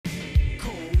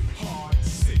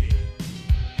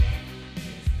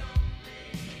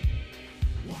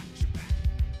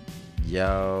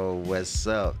Yo, what's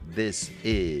up? This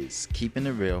is Keeping It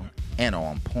Real and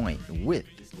On Point with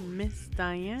Miss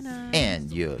Diana.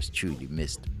 and yours truly,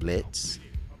 Mr. Blitz.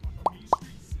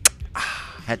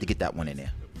 Had to get that one in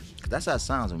there. 'Cause that's how it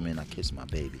sounds when I kiss my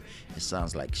baby. It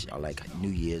sounds like New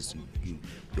Year's. You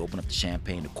open up the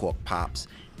champagne, the cork pops.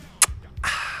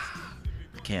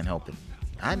 I can't help it.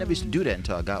 I never used to do that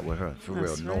until I got with her. For real,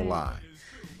 That's no right. lie.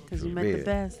 Because you For met the real.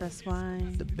 best, that's why.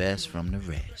 The best from the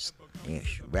rest. Yes,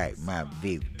 right. My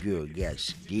baby girl got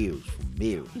skills for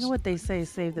meals. You know what they say,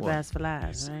 save the What? best for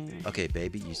last, right? Okay,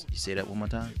 baby, you say that one more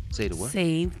time. Say the what?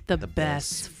 Save the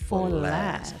best for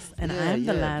last. And I'm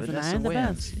the last, and Vanessa I'm the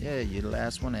Williams. best. Yeah, you're the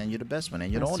last one, and you're the best one,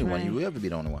 and you're the That's only one. right. You will ever be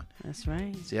the only one. That's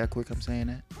right. See how quick I'm saying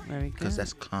that? Very good. Because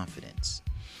that's confidence.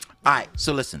 All right,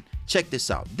 so listen, check this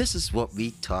out. This is what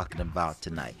we talking about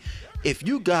tonight. If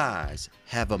you guys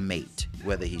have a mate,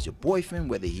 whether he's your boyfriend,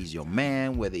 whether he's your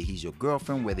man, whether he's your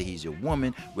girlfriend, whether he's your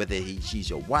woman, whether she's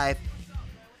your wife,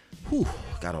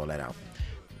 got all that out.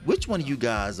 Which one of you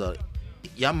guys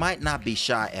y'all might not be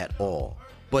shy at all,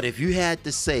 but if you had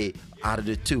to say out of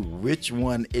the two, which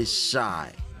one is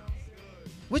shy?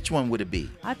 Which one would it be?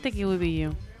 I think it would be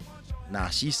you. Nah,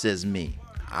 she says me.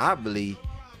 I believe.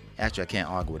 Actually, I can't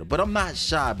argue with her, but I'm not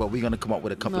shy. But we're gonna come up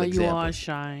with a couple No, examples. you are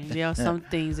shy. There are some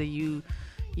things that you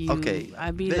Okay,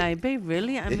 I'd be they- like, babe,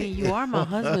 really? I mean, you are my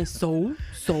husband, so?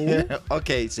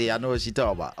 Okay, see, I know what she's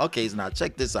talking about. Okay, so now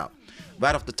check this out.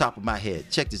 Right off the top of my head,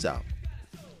 check this out.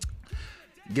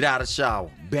 Get out of the shower.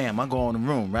 Bam, I go in the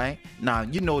room, right? Now,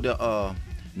 you know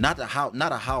not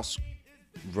a house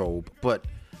robe, but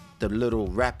the little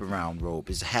wraparound robe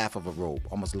is half of a robe.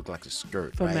 Almost look like a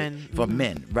skirt, For right? men. For Mhm.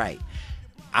 men, right.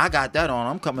 I got that on.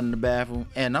 I'm coming in the bathroom,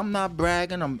 and I'm not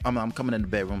bragging. I'm coming in the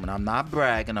bedroom, and I'm not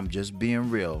bragging. I'm just being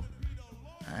real.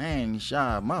 I ain't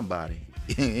shy of my body.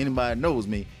 Anybody knows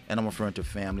me, and I'm referring to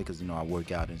family because, I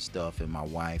work out and stuff, and my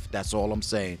wife. That's all I'm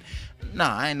saying.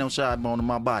 Nah, I ain't no shy bone in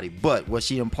my body. But what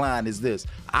she implying is this.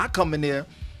 I come in there,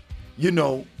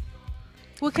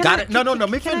 Well, got it. No,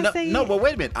 me can I say no, it? but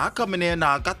wait a minute. I come in there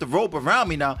now. I got the rope around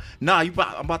me now. Nah, I'm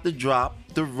about to drop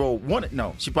the rope.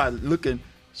 No, she probably looking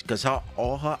because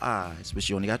all her eyes, but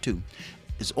she only got two,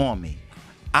 is on me.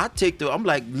 I'm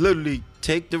like literally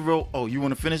take the rope. Oh, you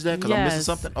want to finish that? Because I'm missing Yes,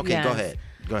 something. Okay, go yes.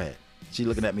 ahead. She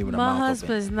looking at me with her My mouth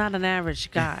husband is not an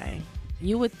average guy.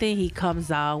 You would think he comes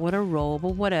out with a robe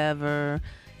or whatever,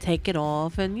 take it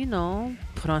off, and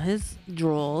put on his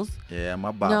drawers. open. Yeah,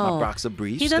 my No, boxer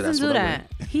briefs. he 'cause doesn't that's do what I that.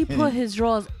 wear. He put his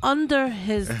drawers under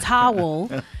his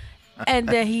towel, and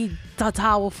then the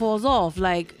towel falls off.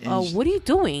 Like, And sh- what are you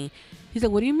doing? He's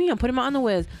like, what do you mean? I'm putting my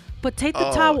underwears. But take the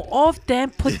Oh. towel off,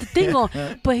 then put the thing on.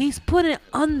 But he's putting it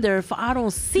under for I don't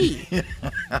see.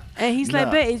 And he's like,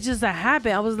 Nah. babe, it's just a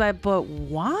habit. I was like, but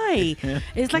why?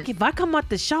 It's like if I come out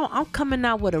the shower, I'm coming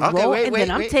out with a Okay, robe, wait, and wait,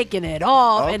 then I'm wait. taking it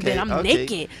off, and then Okay, I'm okay.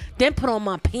 naked. Then put on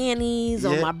my panties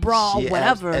or Yeah, my bra or she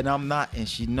whatever. asked, and I'm not, and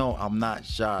she know I'm not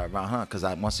shy around her because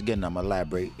once again I'm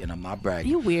elaborate and I'm not bragging.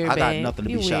 You weird, I got babe. nothing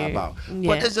to You be shy weird. about. Yeah.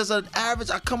 But it's just an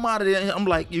average. I come out of there and I'm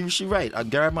like, she right. I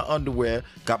grab my underwear,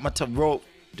 got my rope,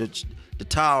 the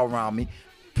towel around me.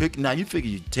 Now you figure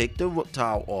you take the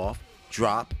towel off,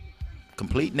 drop,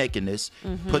 complete nakedness,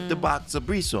 put the boxer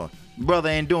briefs on. Brother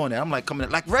ain't doing that. I'm like coming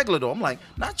in like regular though. I'm like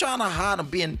not trying to hide.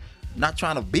 Not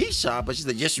trying to be shy, but she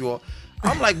said, yes, you are.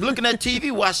 I'm like looking at TV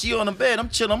while she on the bed. I'm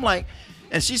chilling. I'm like,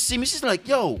 and she see me. She's like,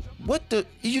 yo, what the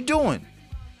are you doing?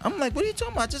 I'm like, what are you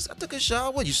talking about? I took a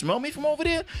shower. What, you smell me from over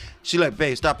there? She like,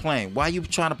 babe, stop playing. Why you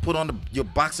trying to put on your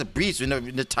boxer briefs and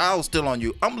the towel's still on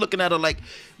you? I'm looking at her like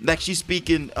she's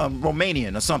speaking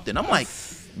Romanian or something. I'm like,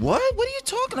 what? What are you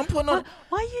talking? I'm putting on.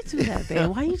 Why you do that, babe?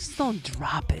 Why you just don't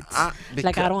drop it?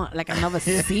 Because- I never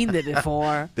seen it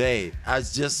before. Babe, I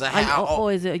was just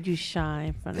Or is it are you shy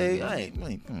in front of Hey,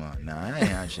 me? come on, nah, I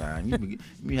ain't shy.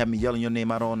 You have me yelling your name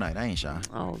out all night. I ain't shy.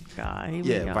 Oh God. Here we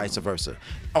Yeah, go. vice versa.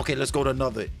 Okay, let's go to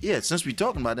another. Yeah, since we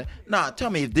talking about that. Nah, tell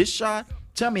me if this shy.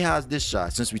 Tell me how is this shy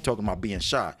since we talking about being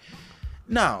shy.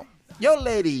 Now, your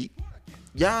lady,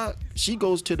 she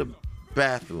goes to the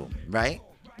bathroom, right?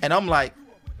 And I'm like,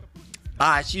 all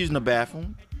right, she's using the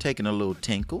bathroom, taking a little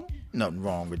tinkle. Nothing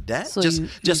wrong with that. So just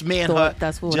you me and her. thought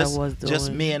that's what I was Just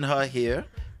doing. me and her here.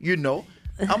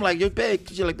 I'm like, yo, babe.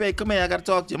 She's like, babe, come here. I gotta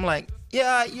talk to you. I'm like,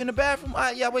 yeah, you in the bathroom? All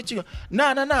right, yeah, wait you.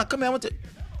 No, come here. I want to.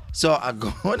 So I go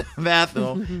in the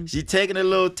bathroom. She taking a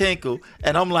little tinkle,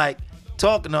 and I'm like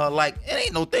talking to her like it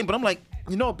ain't no thing. But I'm like,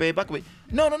 babe, I can wait.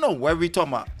 No. What are we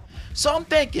talking about? So I'm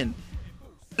thinking,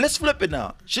 let's flip it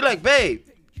now. She like, babe,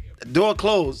 door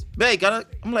closed. Babe,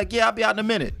 I'm like, yeah, I'll be out in a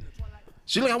minute.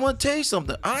 She like, I want to tell you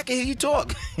something. I can hear you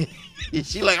talk.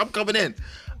 She like, I'm coming in.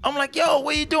 I'm like, yo,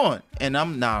 what you doing? And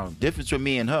I'm now difference with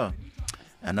me and her.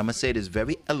 and I'm gonna say this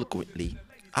very eloquently.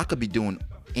 I could be doing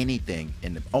anything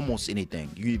and almost anything.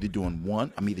 You either doing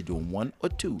one, I'm either doing one or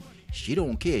two. She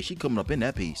don't care. She coming up in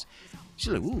that piece.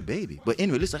 She's like, ooh, baby. But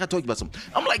anyway, listen, I gotta talk to you about something.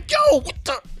 I'm like, yo, what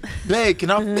the? Babe, can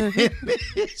I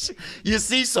finish? You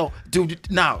see, so, dude,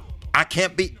 now, I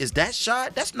can't be, is that shy?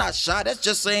 That's not shy. That's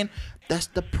just saying, that's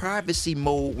the privacy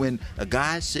mode when a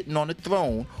guy's sitting on the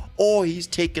throne or he's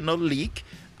taking a leak.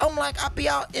 I'm like, I'll be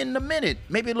out in a minute,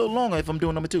 maybe a little longer if I'm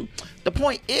doing number two. The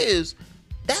point is,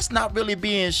 that's not really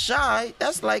being shy.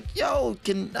 That's like, yo,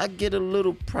 can I get a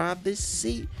little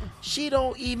privacy? She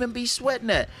don't even be sweating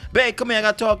that. Babe, come here, I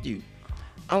gotta talk to you.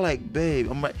 I'm like, babe.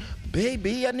 I'm like,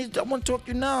 baby, I want to talk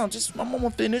to you now. I'm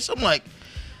almost finished. I'm like,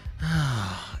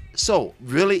 so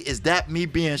really, is that me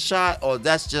being shy, or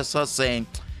that's just her saying,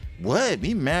 what?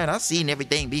 Me mad? I seen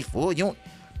everything before. You don't.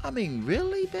 I mean,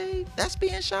 really, babe? That's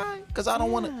being shy? Because I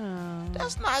don't want to.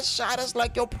 That's not shy. That's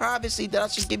like your privacy. That I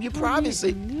should give you privacy.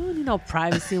 You don't need no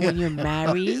privacy when you're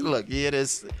married. Look, yeah,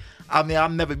 this. I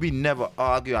mean, we never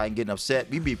argue. I ain't getting upset.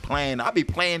 We be playing. I be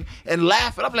playing and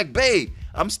laughing. I'm like, babe.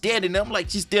 I'm standing there. I'm like,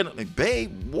 she's standing. Like,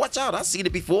 babe, watch out. I seen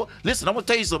it before. Listen, I'm gonna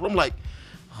tell you something. I'm like,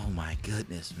 oh my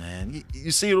goodness, man.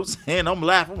 You see what I'm saying? I'm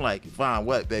laughing. I'm like, fine,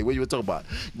 what, babe? What you want to talk about?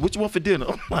 What you want for dinner?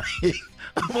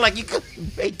 I'm like, you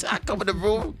couldn't wait till I come in the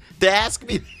room to ask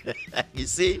me. You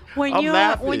see? I'm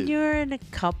laughing. When you're in a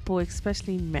couple,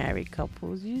 especially married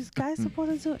couples, you guys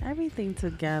supposed to do everything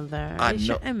together. It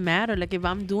shouldn't matter. Like if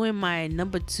I'm doing my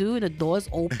number two and the door's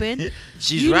open,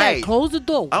 she's you right. Like, close the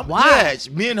door. Why?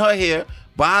 Yeah, me and her here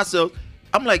by ourselves.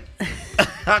 I'm like,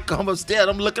 I come upstairs.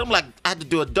 I'm looking. I'm like, I had to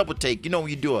do a double take. You know when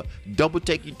you do a double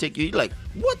take, you're like,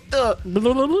 what the?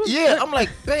 Yeah. I'm like,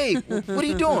 babe, what are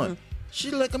you doing?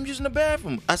 She's like, I'm using the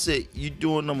bathroom. I said, you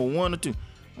doing number one or two?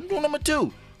 I'm doing number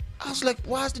two. I was like,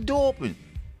 why is the door open?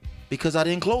 Because I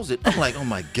didn't close it. I'm like, oh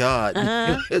my God.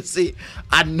 See,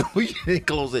 I know you didn't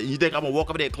close it. You think I'm gonna walk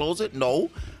over there and close it? No.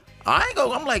 I ain't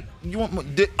go. I'm like, you want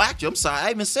me? Actually, I'm sorry.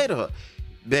 I even said to her,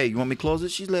 babe, you want me to close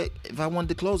it? She's like, if I wanted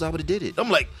to close, I would have did it. I'm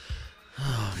like,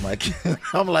 oh my God.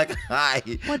 I'm like, hi.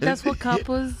 Well, that's what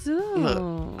couples do.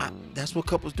 Look, that's what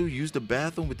couples do. Use the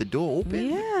bathroom with the door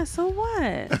open. Yeah, so what?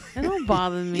 It don't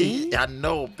bother me. I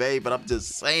know, babe, but I'm just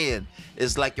saying,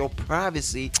 it's like your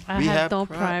privacy. I have no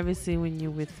privacy when you're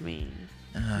with me.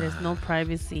 There's no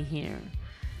privacy here.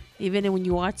 Even when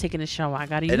you are taking a shower, I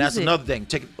gotta use it. And that's another thing.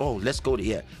 Let's go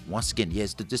to once again,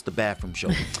 yes, just the bathroom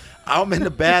show. I'm in the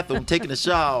bathroom taking a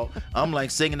shower. I'm like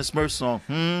singing the Smurf song,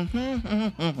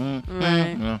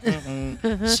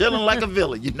 chilling like a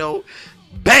villain, you know.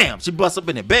 Bam! She busts up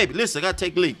in there, baby. Listen, I gotta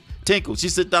take a leak. Tinkle. She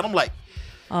sit down. I'm like,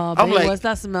 what's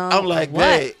that smell? I'm like,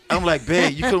 babe.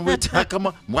 You couldn't wait till I come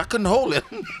up. I couldn't hold it.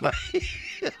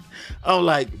 I'm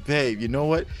like, babe. You know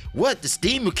what? What? The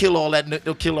steam will kill all that.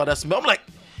 It'll kill all that smell. I'm like.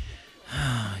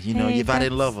 You know, if I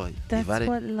didn't love her. That's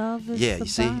what love is about. You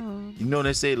see? You know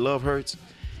they say love hurts?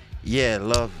 Yeah,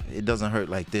 love, it doesn't hurt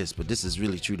like this, but this is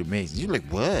really true to me. You're like,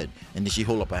 what? And then she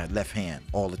hold up her left hand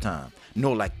all the time.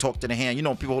 No, like talk to the hand. You know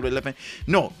when people hold their left hand?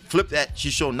 No, flip that.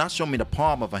 Not showing me the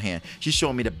palm of her hand. She's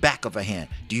showing me the back of her hand.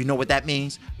 Do you know what that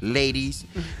means? Ladies,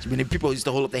 when people used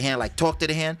to hold up their hand, like talk to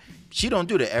the hand. She don't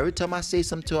do that. Every time I say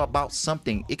something to her about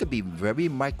something, it could be very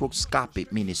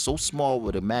microscopic, meaning so small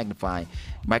with a magnifying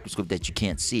microscope that you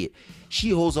can't see it. She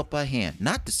holds up her hand,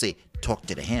 not to say talk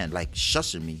to the hand, like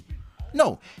shushing me.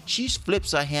 No, she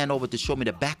flips her hand over to show me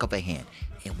the back of her hand.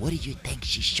 And what do you think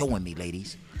she's showing me,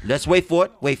 ladies? Let's wait for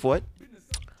it. Wait for it.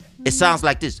 It sounds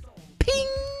like this. Ping.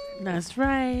 That's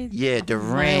right. Yeah, the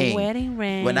ring. Wedding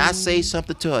ring. When I say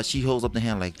something to her, she holds up the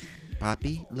hand like,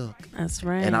 Poppy, look. That's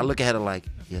right. And I look at her like,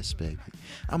 yes, baby.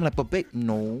 I'm like, but babe,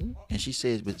 no. And she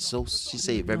says, she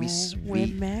say it very sweet. We're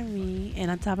married.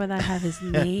 And on top of that, I have his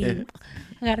name.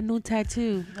 I got a new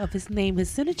tattoo of his name.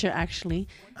 His signature, actually,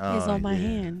 is on my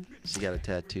hand. She got a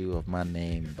tattoo of my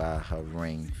name by her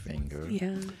ring finger.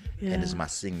 Yeah. And it's my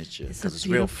signature because it's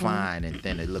real fine, and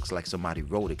then it looks like somebody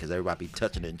wrote it because everybody be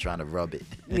touching it and trying to rub it.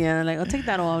 Yeah, like, take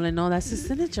that off. And no, that's his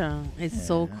signature. It's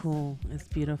so cool. It's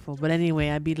beautiful. But anyway,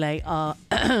 I'd be like,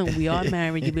 we are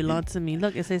married. You belong to me.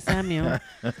 Look, it says Samuel.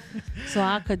 So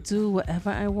I could do whatever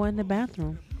I want in the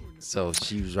bathroom. So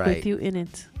she was right. With you in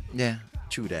it. Yeah,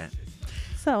 true that.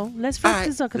 So let's wrap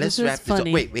this up because this is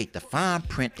funny. Wait. The fine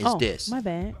print is this. My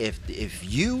bad.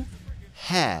 If you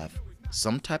have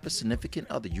some type of significant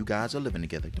other, you guys are living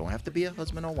together. Don't have to be a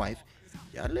husband or wife.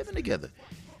 Y'all living together.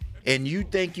 And you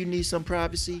think you need some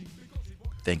privacy?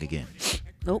 Think again.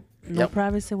 Nope. No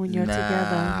privacy when you're together.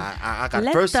 I got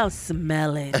Let them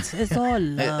smell it. It's all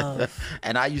love.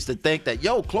 And I used to think that,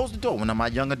 close the door. When in my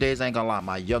younger days, I ain't gonna lie,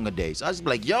 my younger days, I was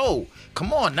like,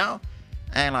 come on now.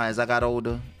 And as I got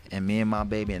older, and me and my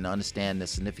baby and understand the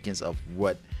significance of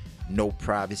what no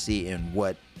privacy and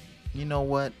what, you know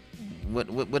what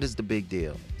is the big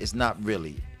deal? It's not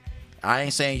really. I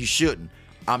ain't saying you shouldn't.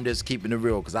 I'm just keeping it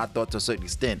real because I thought to a certain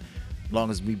extent, as long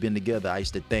as we've been together, I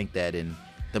used to think that, and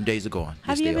them days are gone.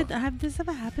 Have this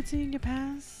ever happened to you in your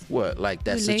past? What, like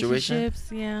that situation?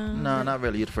 Relationships, yeah. No, not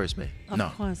really. You're the first, babe. Of No.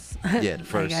 course. Yeah, the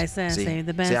first. Like I said, See? save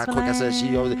the best See how for quick I said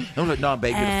she always. I'm like, no,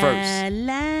 baby, you're the first. At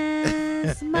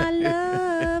last, my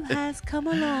love has come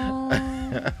along.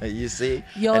 You see?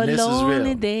 Your and this is lonely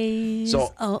real. days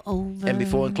So, are over. And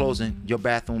before in closing, your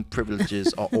bathroom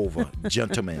privileges are over,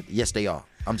 gentlemen. Yes, they are.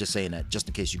 I'm just saying that just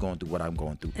in case you're going through what I'm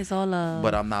going through. It's all love.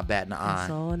 But I'm not batting an eye.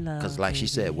 It's all love. Because like she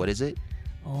said, baby. what is it?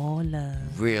 All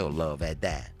love. Real love at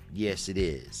that. Yes, it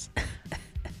is.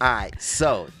 All right,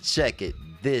 so check it.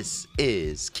 This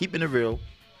is Keeping It Real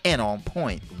and On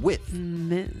Point with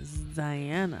Miss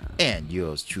Diana. and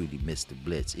yours truly, Mr.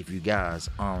 Blitz. If you guys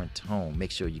aren't home, make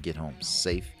sure you get home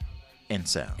safe and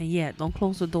sound. And yeah, don't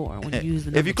close the door when you use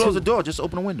the If you close two. the door, just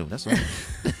open the window. That's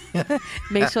all.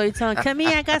 Make sure you tell them, come here,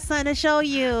 I got something to show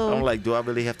you. I'm like, do I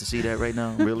really have to see that right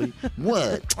now? Really?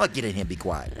 What? I'll get in here and be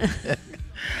quiet.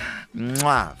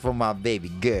 Mwah, for my baby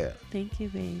girl. Thank you,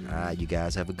 baby. All right, you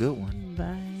guys have a good one.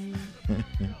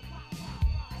 Bye.